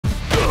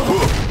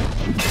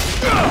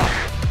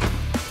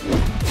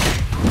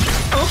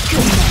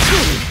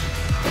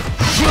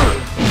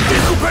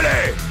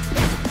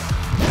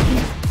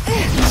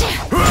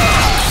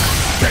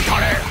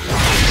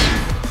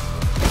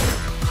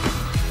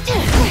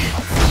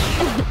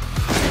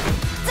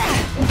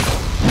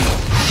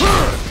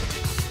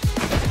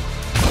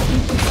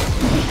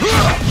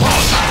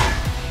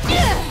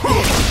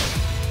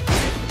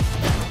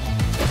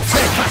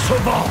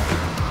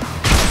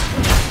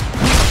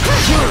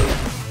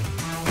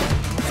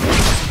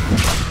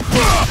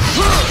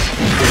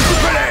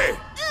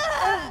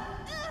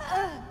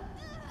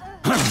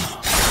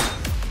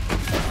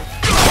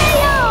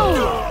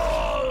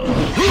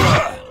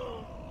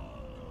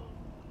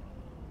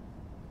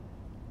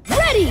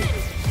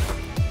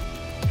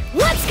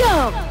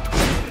go!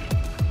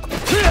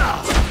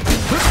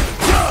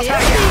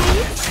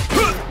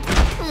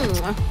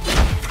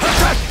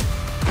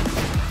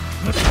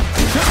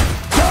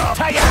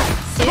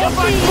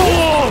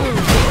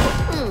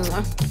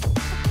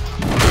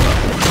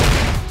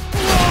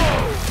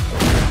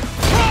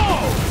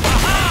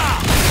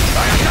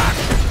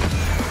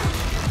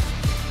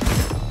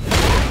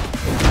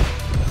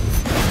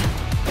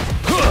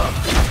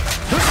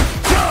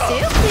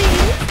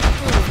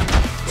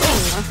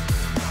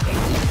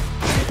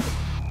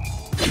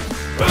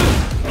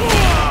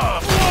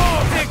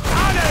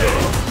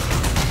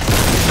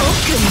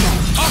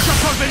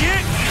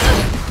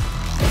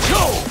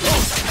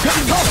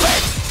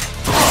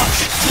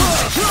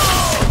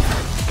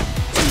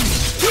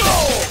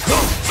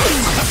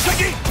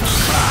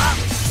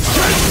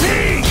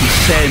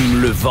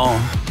 Système le vent.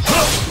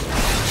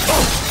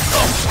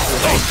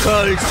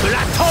 Récolte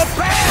la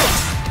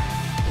tempête.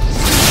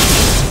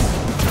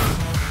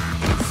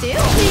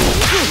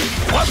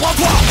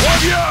 Reprends-toi,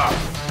 reviens.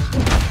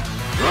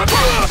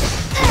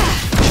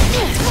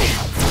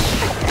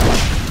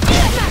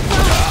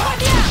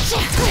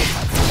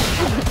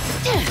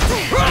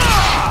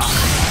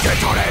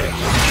 Tête en l'air.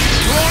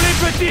 Pour les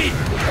petits.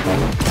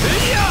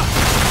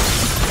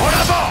 En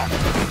avant.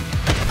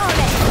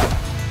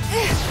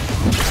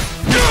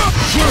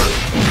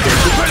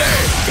 Découpez-les.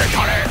 Tête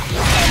en l'air.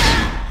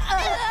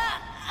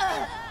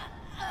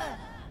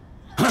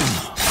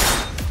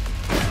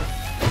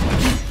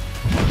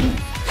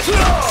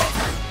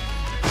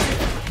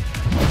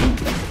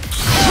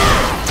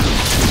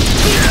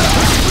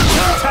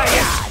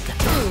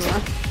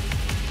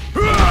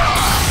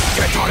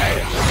 Tête en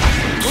l'air.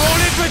 Pour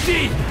les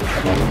petits.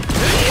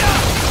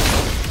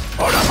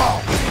 En avant.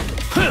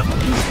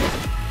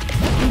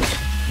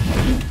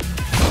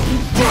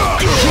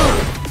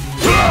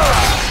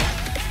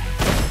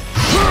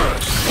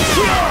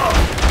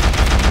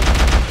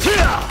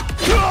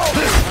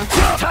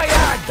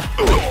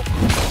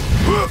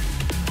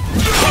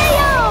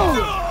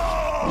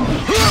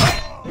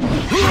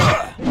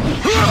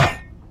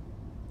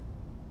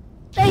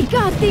 They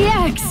got the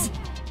X!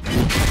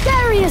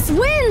 Darius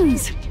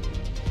wins!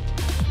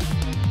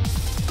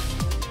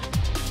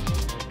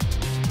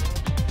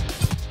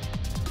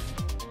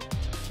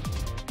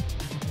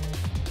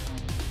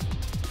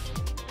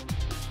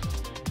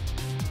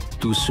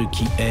 Tous ceux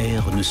qui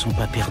errent ne sont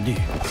pas perdus.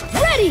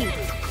 Ready!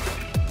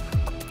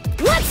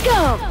 Let's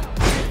go!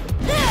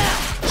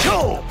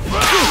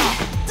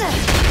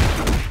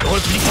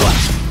 Replie-toi.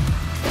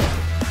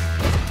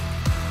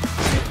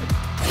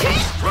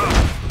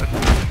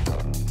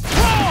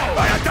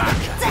 À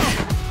l'attaque.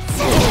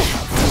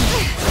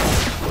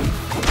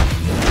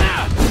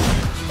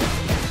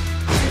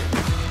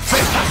 Fais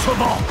face au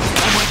vent.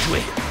 À moins de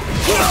jouer.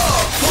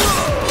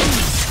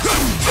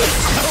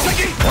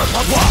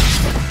 Reprends-toi.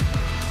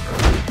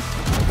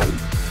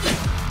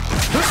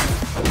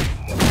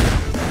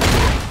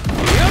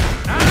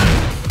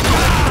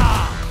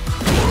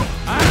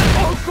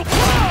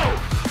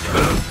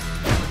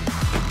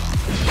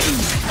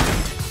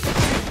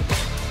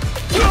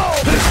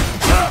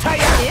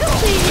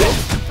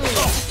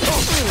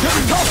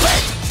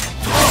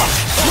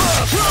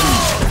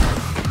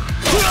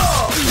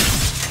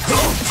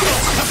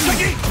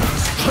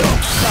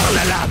 Par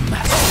la lame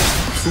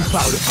ou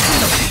par le feu.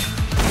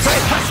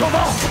 Fais face au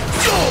vent.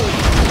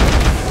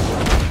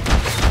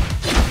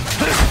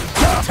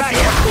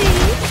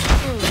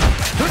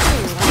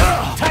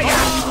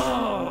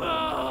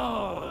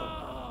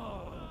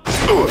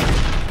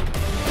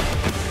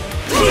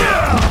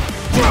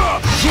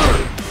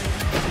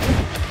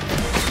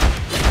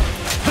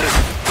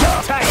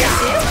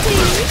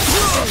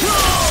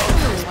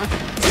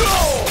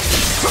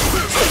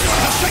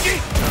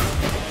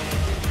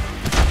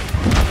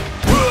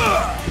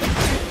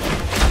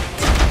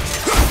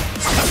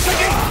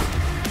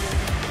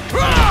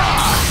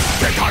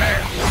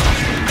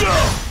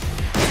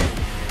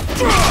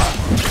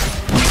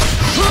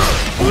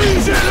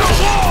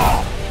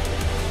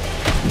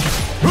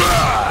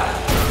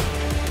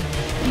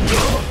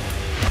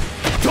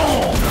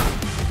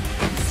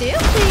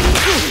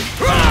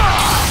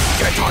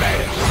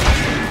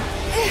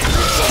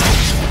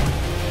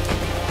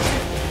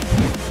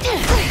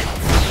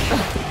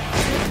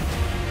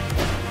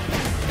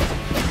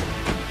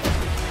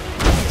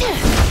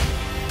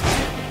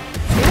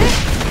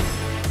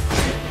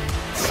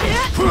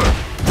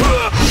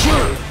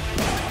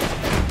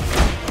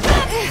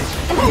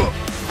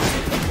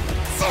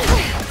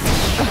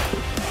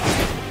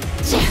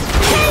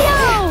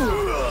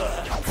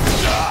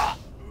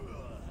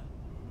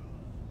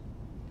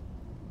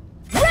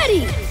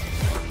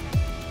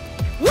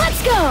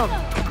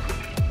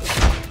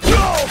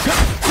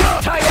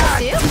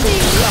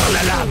 Par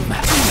la lame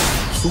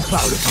ou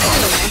par le feu.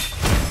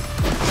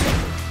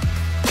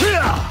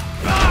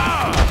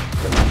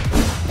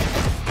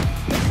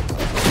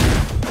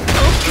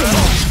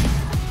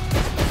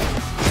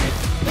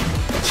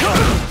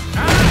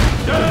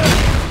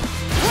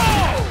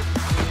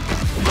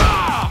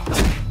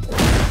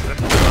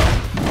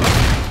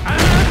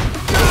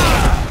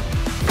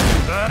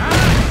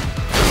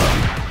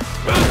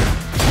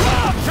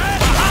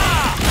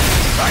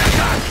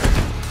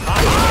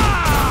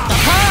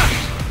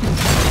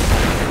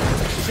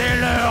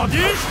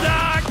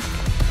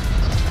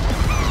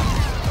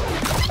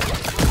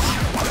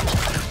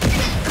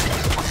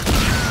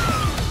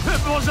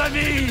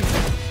 amis!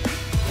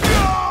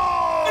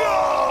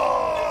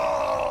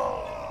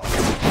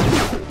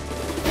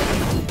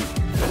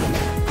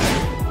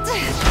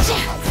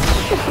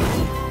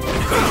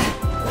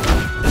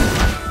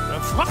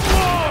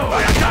 Frappe-moi! À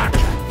l'attaque!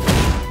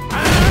 1,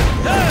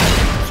 2,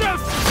 je...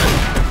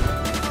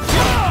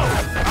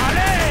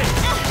 Allez!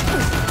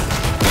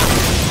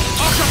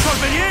 En cherchant le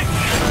bélier!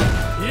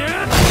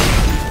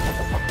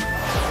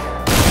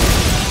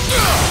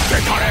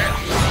 Tête en l'air!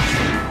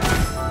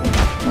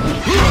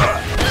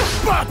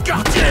 Pas de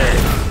quartier!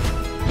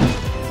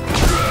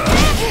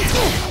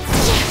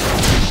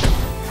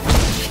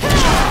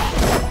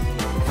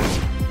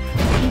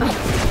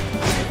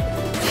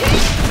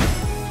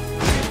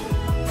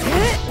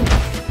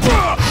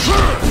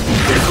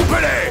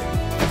 Découpez-les!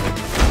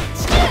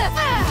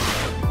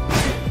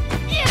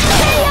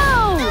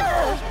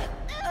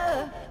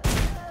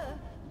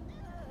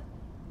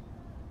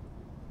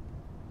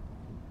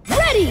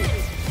 Ready!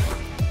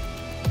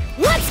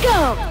 Let's go!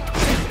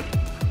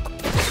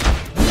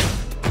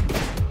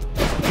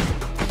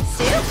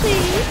 Silky!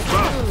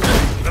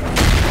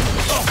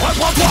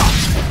 Reprends-toi!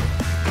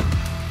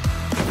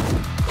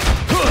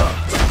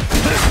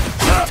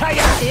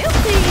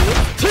 Silky!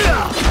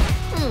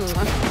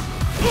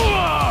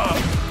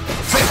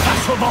 Fais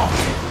face au vent!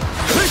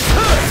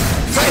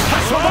 Fais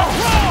face au vent!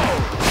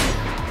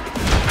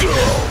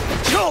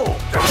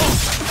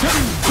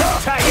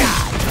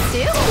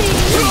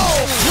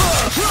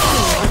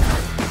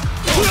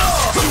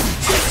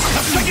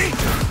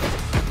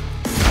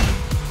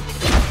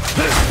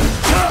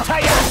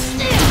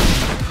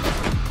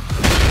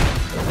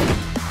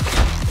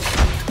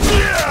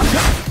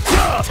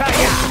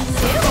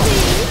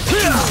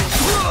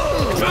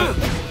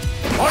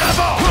 En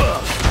avant!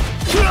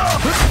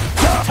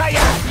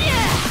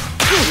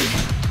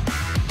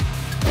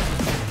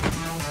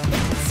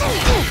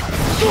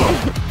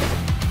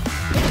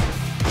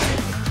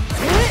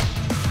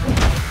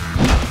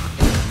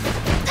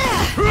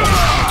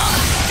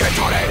 Tête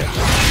en l'air!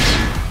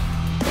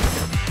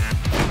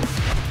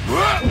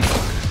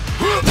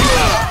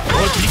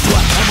 Replie-toi,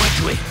 à moi de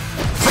jouer!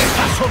 Fais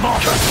face au vent!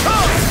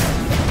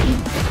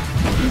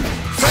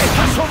 Fais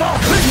face au vent!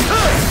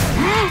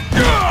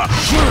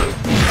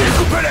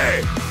 Découpez-les!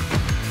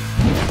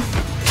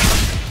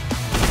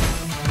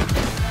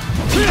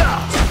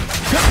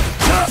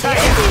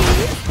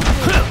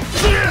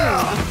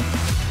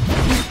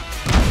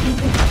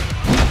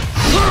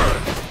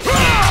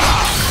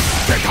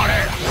 Tête en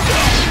l'air!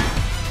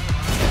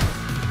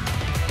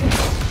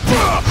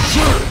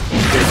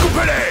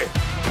 Découpez-les!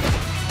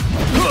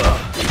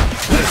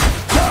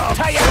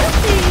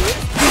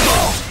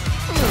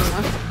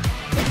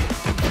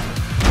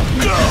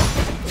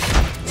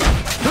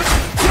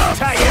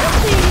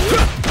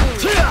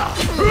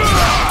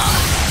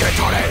 Tête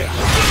en l'air!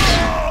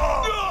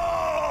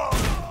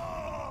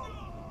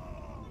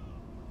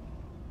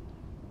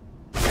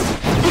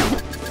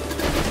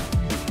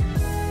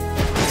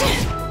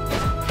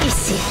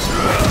 Ici.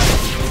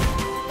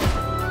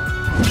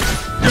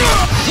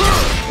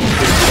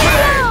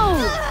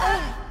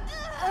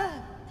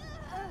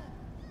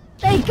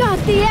 They got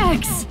the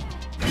X!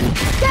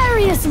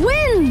 Darius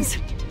wins!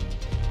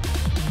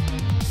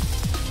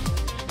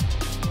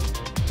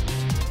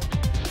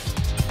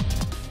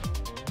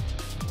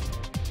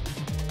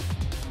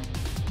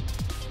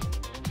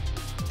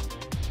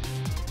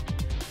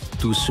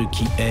 Tous ceux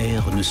qui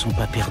errent ne sont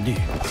pas perdus.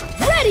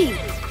 Ready!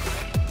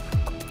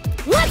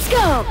 Let's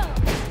go!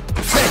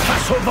 Fais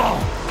face au vent!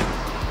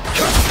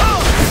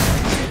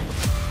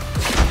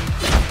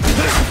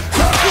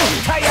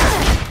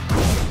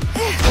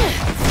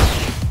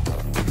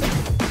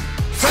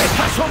 Fais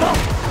face au vent!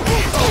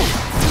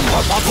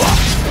 Reprends-toi!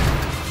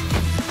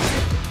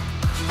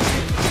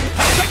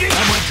 À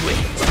moi de jouer!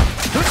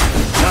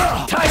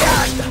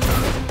 Taillade!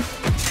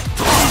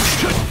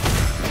 Tranche!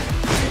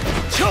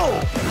 Chaud!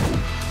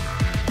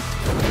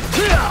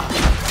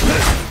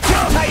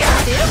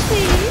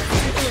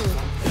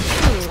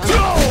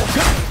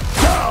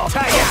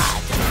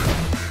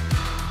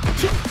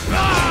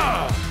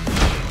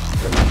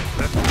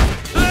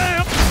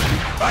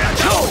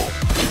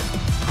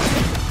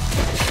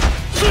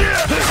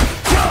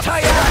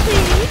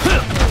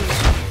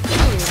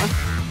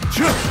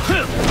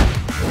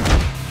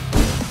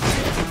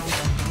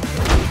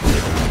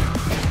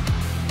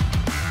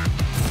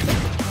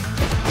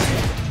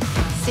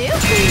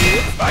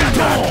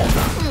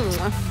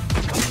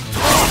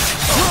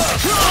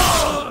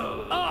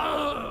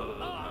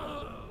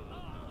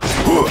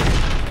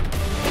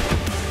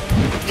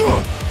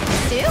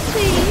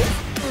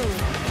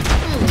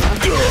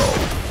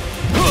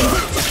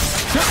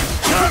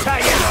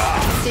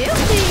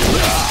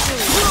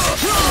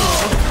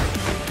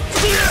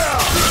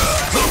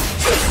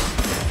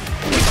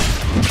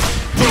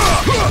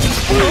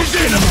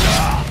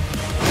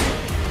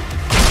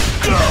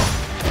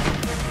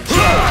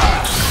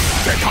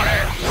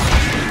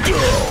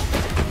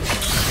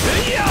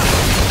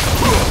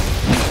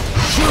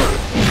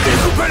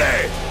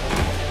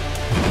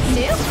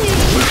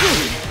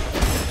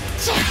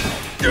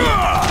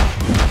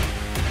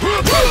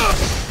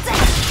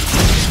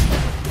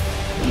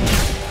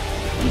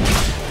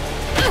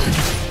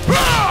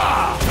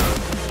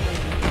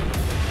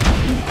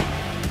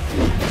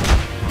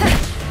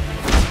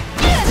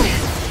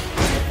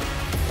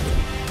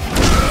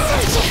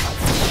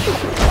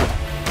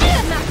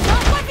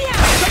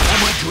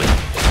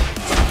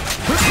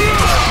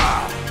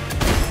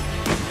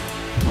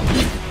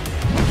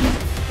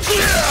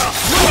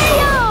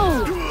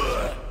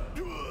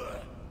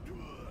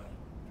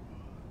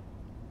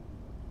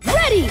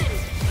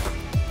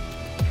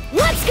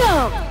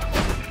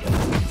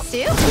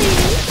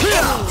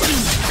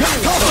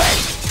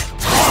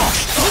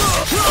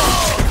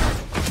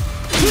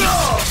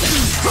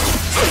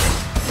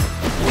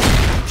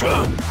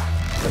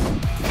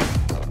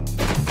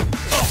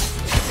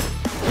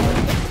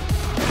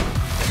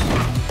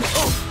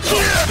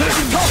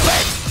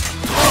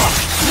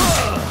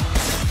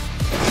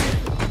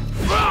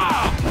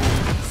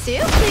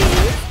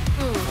 Surprise!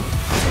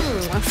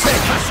 Fais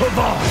face au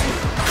vent.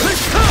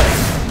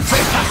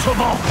 Fais face au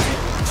vent.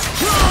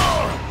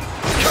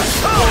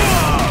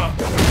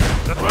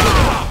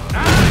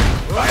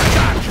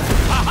 Attaque.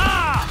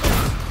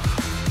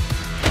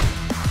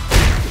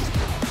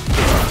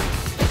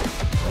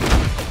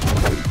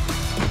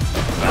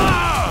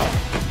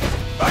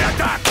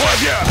 Attaque.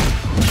 Reviens.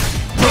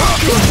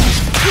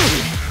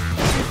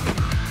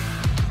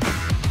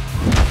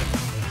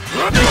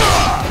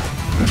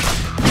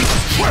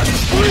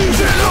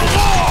 Brisez le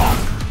rang.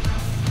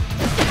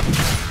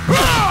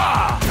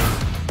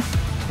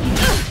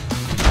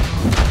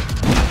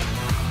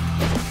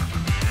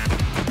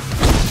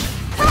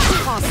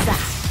 Prends ça!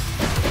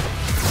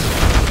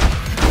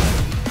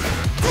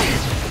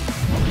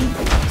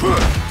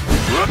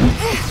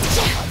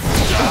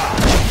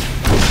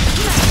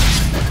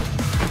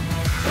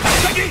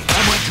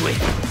 À moi de jouer.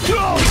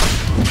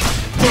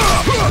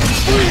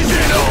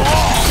 Brisez le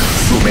rang.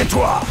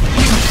 Soumets-toi.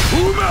 Ou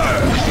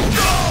meurs.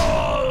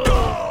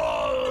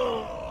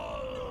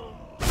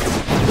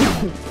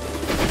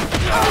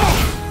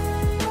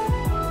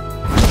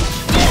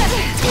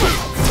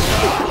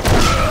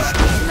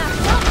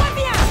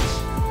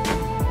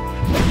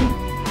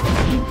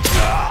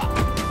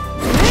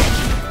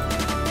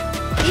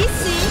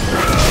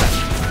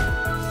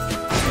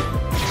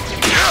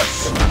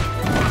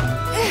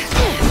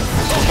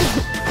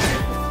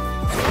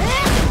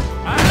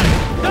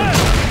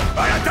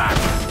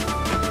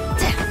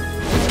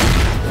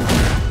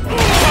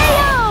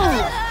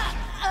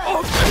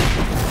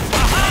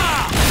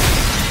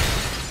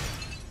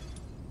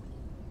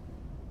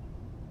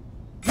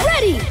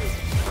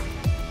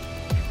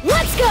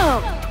 Let's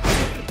go!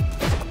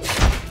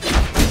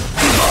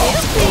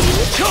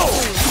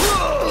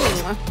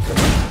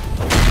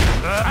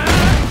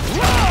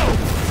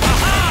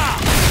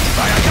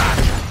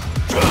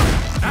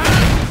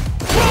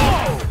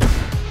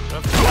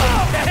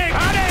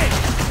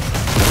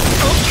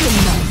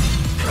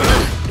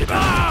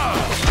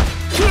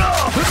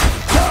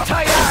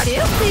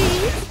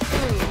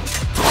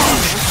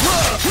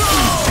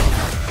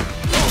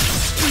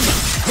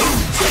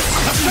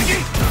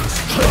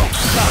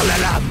 Par la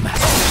lame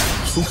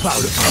ou par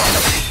le corps.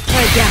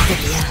 Regarde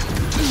bien.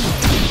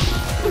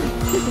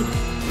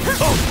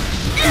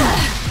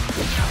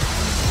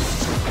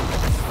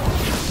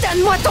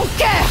 Donne-moi ton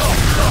cœur!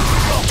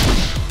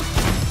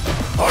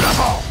 En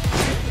avant!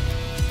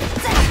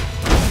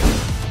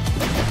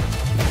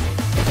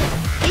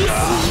 Ici!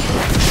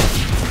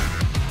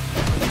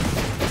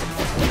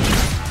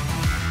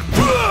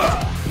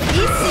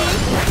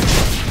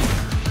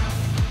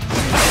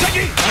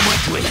 À moi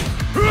de jouer!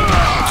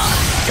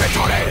 Tête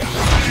en l'air!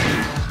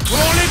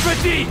 Pour les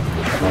petits!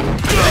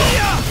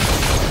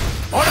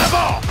 En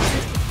avant!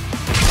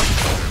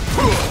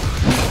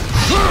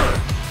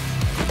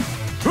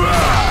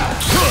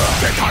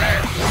 Tête en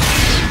l'air!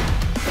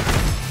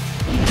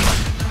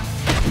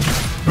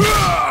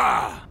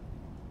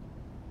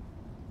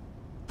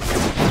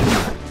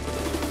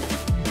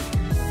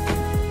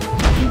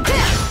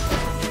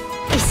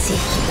 Ici!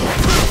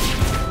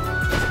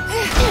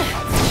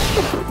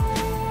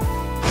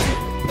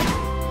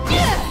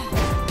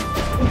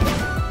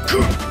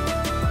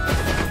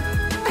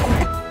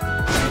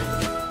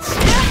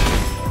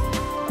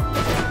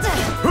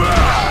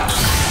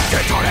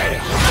 Tête en l'air!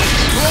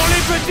 Pour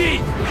les petits!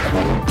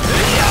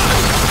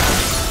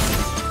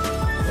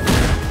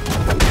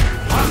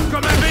 Frappe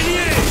comme un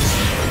bélier!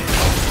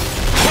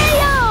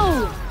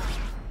 KO!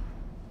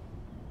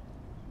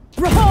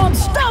 Braum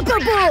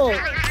unstoppable!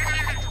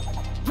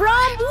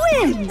 Braum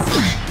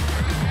wins!